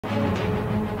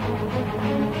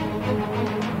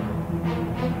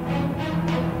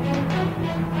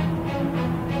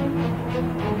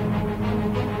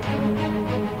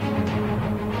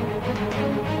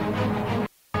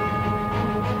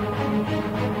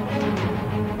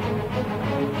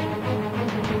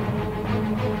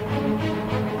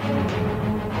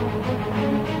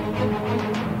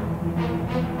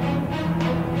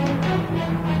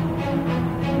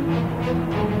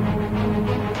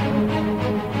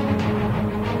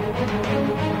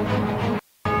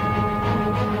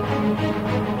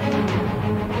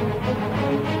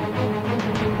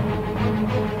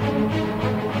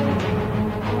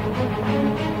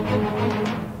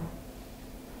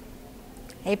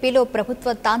ఏపీలో ప్రభుత్వ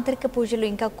తాంత్రిక పూజలు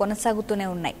ఇంకా కొనసాగుతూనే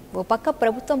ఉన్నాయి. ఓ పక్క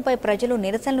ప్రభుత్వంపై ప్రజలు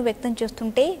నిరసనలు వ్యక్తం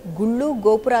చేస్తుంటే గుళ్ళు,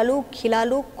 గోపురాలు,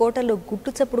 ఖిలాలు, కోటలు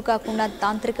గుట్టుచప్పుడు కాకుండా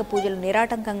తాంత్రిక పూజలు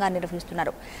నిరాటంకంగా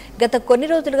నిర్వహిస్తున్నారు. గత కొన్ని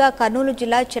రోజులుగా కర్నూలు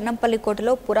జిల్లా చెన్నంపల్లి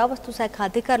కోటలో పురావస్తు శాఖ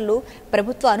అధికారులు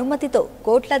ప్రభుత్వ అనుమతితో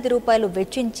కోట్లాది రూపాయలు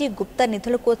వెచ్చించి గుప్త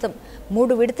నిధుల కోసం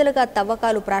 3 విడతలుగా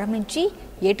తవ్వకాలు ప్రారంభించి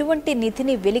ఎటువంటి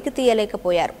నిధిని వెలికి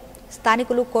తీయలేకపోయారు.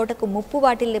 స్థానికులు కోటకు ముప్పు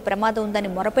వాటిల్లే ప్రమాదం ఉందని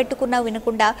మొరపెట్టుకున్నా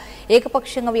వినకుండా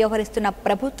ఏకపక్షంగా వ్యవహరిస్తున్న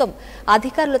ప్రభుత్వం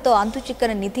అధికారులతో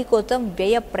అంతుచిక్కని నిధి కోసం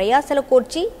వ్యయ ప్రయాసలు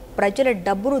కోర్చి ప్రజల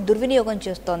డబ్బును దుర్వినియోగం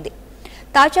చేస్తోంది.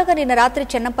 తాజాగా నిన్న రాత్రి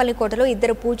చెన్నంపల్లి కోటలో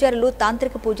 2 పూజారులు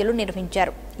తాంత్రిక పూజలు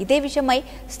నిర్వహించారు. ఇదే విషయమై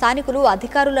స్థానికులు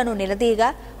అధికారులను నిలదీయగా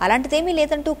అలాంటిదేమీ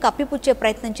లేదంటూ కప్పిపుచ్చే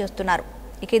ప్రయత్నం చేస్తున్నారు.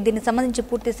 ఇక దీనికి సంబంధించి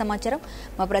పూర్తి సమాచారం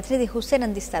మా ప్రతినిధి హుస్సేన్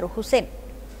అందిస్తారు. Hussain,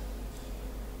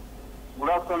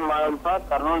 good afternoon.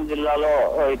 కర్నూలు జిల్లాలో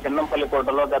చెన్నంపల్లి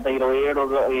కోటలో గత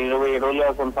 27 రోజులుగా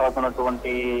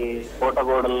కొనసాగుతున్నటువంటి కోట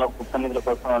గోడల్లో గుప్త నిధుల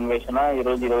కోసం అన్వేషణ ఈ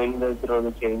రోజు 28వ రోజు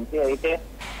చేయించి అయితే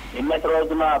నిన్నటి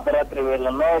రోజున అర్ధరాత్రి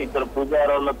వేళల్లో 2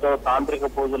 పూజారులతో తాంత్రిక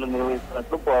పూజలు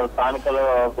నిర్వహిస్తున్నట్లు స్థానికులు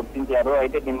గుర్తించారు.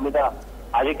 అయితే దీని మీద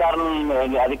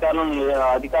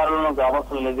అధికారులను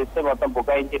గ్రామస్తులు నిలదీస్తే మొత్తం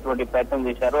బుకాయించేటువంటి ప్రయత్నం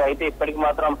చేశారు. అయితే ఇప్పటికి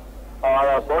మాత్రం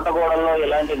కోట గోడల్లో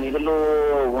ఎలాంటి నిధులు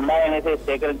ఉన్నాయనేసి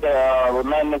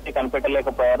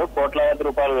కనిపెట్టలేకపోయారు. కోట్లాది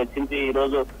రూపాయలు వెచ్చించి ఈ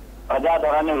రోజు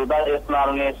ప్రజాధనాన్ని వృధా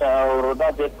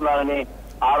చేస్తున్నారని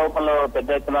ఆరోపణలు పెద్ద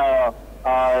ఎత్తున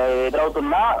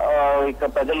ఎదురవుతున్నా ఇక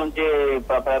ప్రజలకు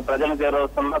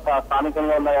చేరుస్తున్న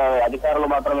స్థానికంగా ఉన్న అధికారులు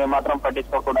మాత్రం ఏమాత్రం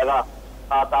పట్టించుకోకుండా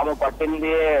తాము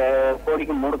పట్టింది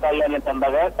కోడికి 3 కాళ్ళు అనే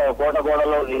తండగా కోట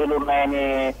గోడలో నిధులు ఉన్నాయని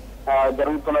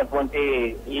జరుగుతున్నటువంటి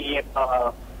ఈ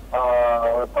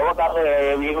తవ్వకాలు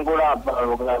ఏమి కూడా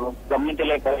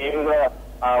గమనించలేక ఏమి కూడా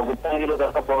గుప్త నిధులు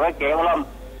దొరకపోగా కేవలం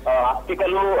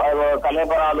అస్థికలు,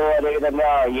 కలేబరాలు, అదేవిధంగా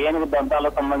ఏనుగు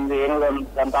దంతాలకు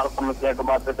సంబంధించినట్టు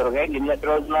మాత్రమే దొరికాయి. నిన్నటి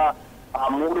రోజున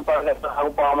 3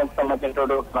 పాముకు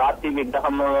సంబంధించినటువంటి రాతి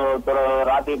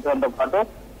విగ్రహంతో పాటు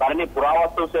మరిన్ని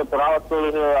పురావస్తు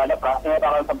అంటే ప్రాచీన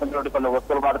కాలానికి సంబంధించినటువంటి కొన్ని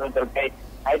వస్తువులు మాత్రమే దొరికాయి.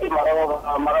 అయితే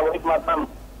మరోవైపు మాత్రం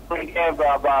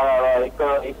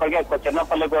ఇప్పటికే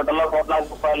చెన్నపల్లి కోటలో కోట్లాది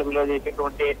రూపాయలు విలువ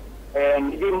చేసేటువంటి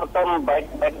నిధి మొత్తం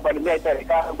బయటపడింది. అయితే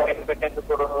అధికారులు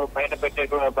బయట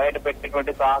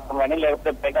పెట్టేటువంటి సాహసం కానీ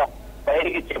లేకపోతే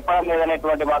బయటికి చెప్పడం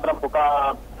లేదనేటువంటి మాత్రం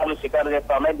పుకార్లు షికారు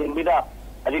చేస్తా ఉన్నాయి. దీని మీద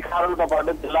అధికారులతో పాటు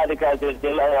స్థానిక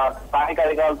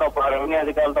అధికారులతో రెవెన్యూ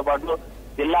అధికారులతో పాటు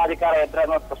జిల్లా అధికార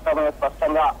యంత్రాంగం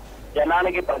స్పష్టంగా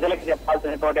జనానికి ప్రజలకు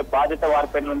చెప్పాల్సినటువంటి బాధ్యత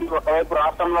వారిపై ఉంది. ఒకవైపు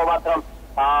రాష్ట్రంలో మాత్రం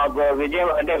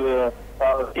విజయవాడ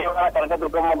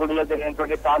కనకదుర్గమ్మ గుడిలో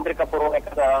జరిగినటువంటి తాంత్రిక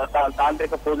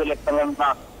పూజలు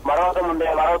మరో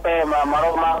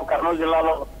కర్నూలు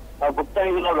జిల్లాలో గుప్త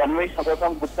నిధుల అన్వేషణ కోసం,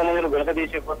 గుప్త నిధులు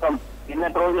వెలకదీసే కోసం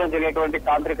నిన్నటి రోజున జరిగేటువంటి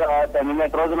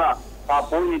నిన్నటి రోజున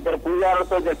 2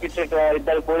 పూజారులతో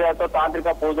తాంత్రిక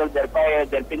పూజలు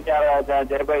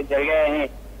జరిగాయని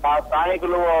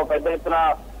స్థానికులు పెద్ద ఎత్తున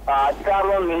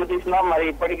అధికారులను నిలదీసినా మరి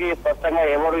ఇప్పటికీ స్పష్టంగా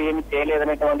ఎవరు ఏమి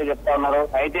చేయలేదనేటువంటి చెప్తా ఉన్నారు.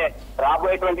 అయితే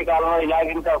రాబోయేటువంటి కాలంలో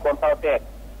ఇలాగే ఇంకా కొనసాగితే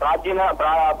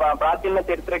ప్రాచీన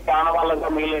చరిత్రకి ఆనవాళ్ళగా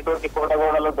మిగిలినటువంటి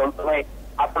కోటగోడలు దొంతుమై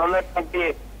అక్కడ ఉన్నటువంటి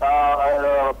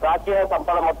ప్రాచీన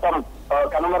సంపద మొత్తం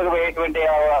కనుమరుగయ్యేటువంటి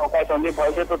అవకాశం ఉంది.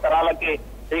 భవిష్యత్తు తరాలకి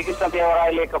శ్రీకృష్ణ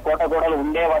దేవరాయల యొక్క కోటగోడలు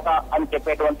ఉండేవట అని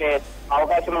చెప్పేటువంటి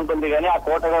అవకాశం ఉంటుంది. కానీ ఆ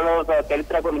కోటగోడలు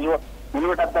చరిత్రకు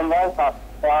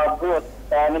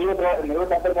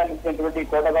నిలువటంగా ఇచ్చినటువంటి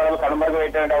కోటగోడలు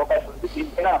కనుమరుగయ్యేటువంటి అవకాశం ఉంది.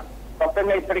 దీనిపైన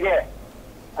స్పష్టంగా ఇప్పటికే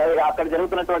అక్కడ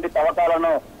జరుగుతున్నటువంటి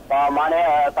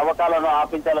తవ్వకాలను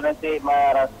ఆపించాలనేసి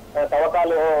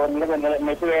తవ్వకాలు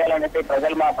నిలిపివేయాలనేసి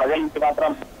ప్రజల నుంచి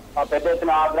మాత్రం పెద్ద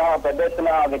ఎత్తున ఆగ్రహం, పెద్ద ఎత్తున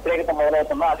వ్యతిరేకత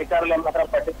మొదలవుతున్నా అధికారులు ఏమాత్రం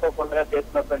పట్టించుకోకుండా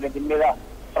చేస్తున్నటువంటి దీని మీద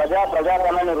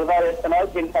ప్రజాధనాన్ని వృధా చేస్తున్నారు.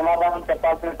 దీనికి సమాధానం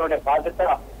చెప్పాల్సినటువంటి బాధ్యత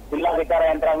జిల్లా అధికార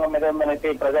యంత్రాంగం మీద ఉందనేసి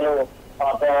ప్రజలు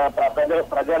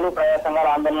ప్రజా సంఘాల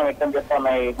ఆందోళన వ్యక్తం చేస్తా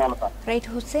ఉన్నాయి. రైట్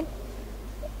హుస్సేన్.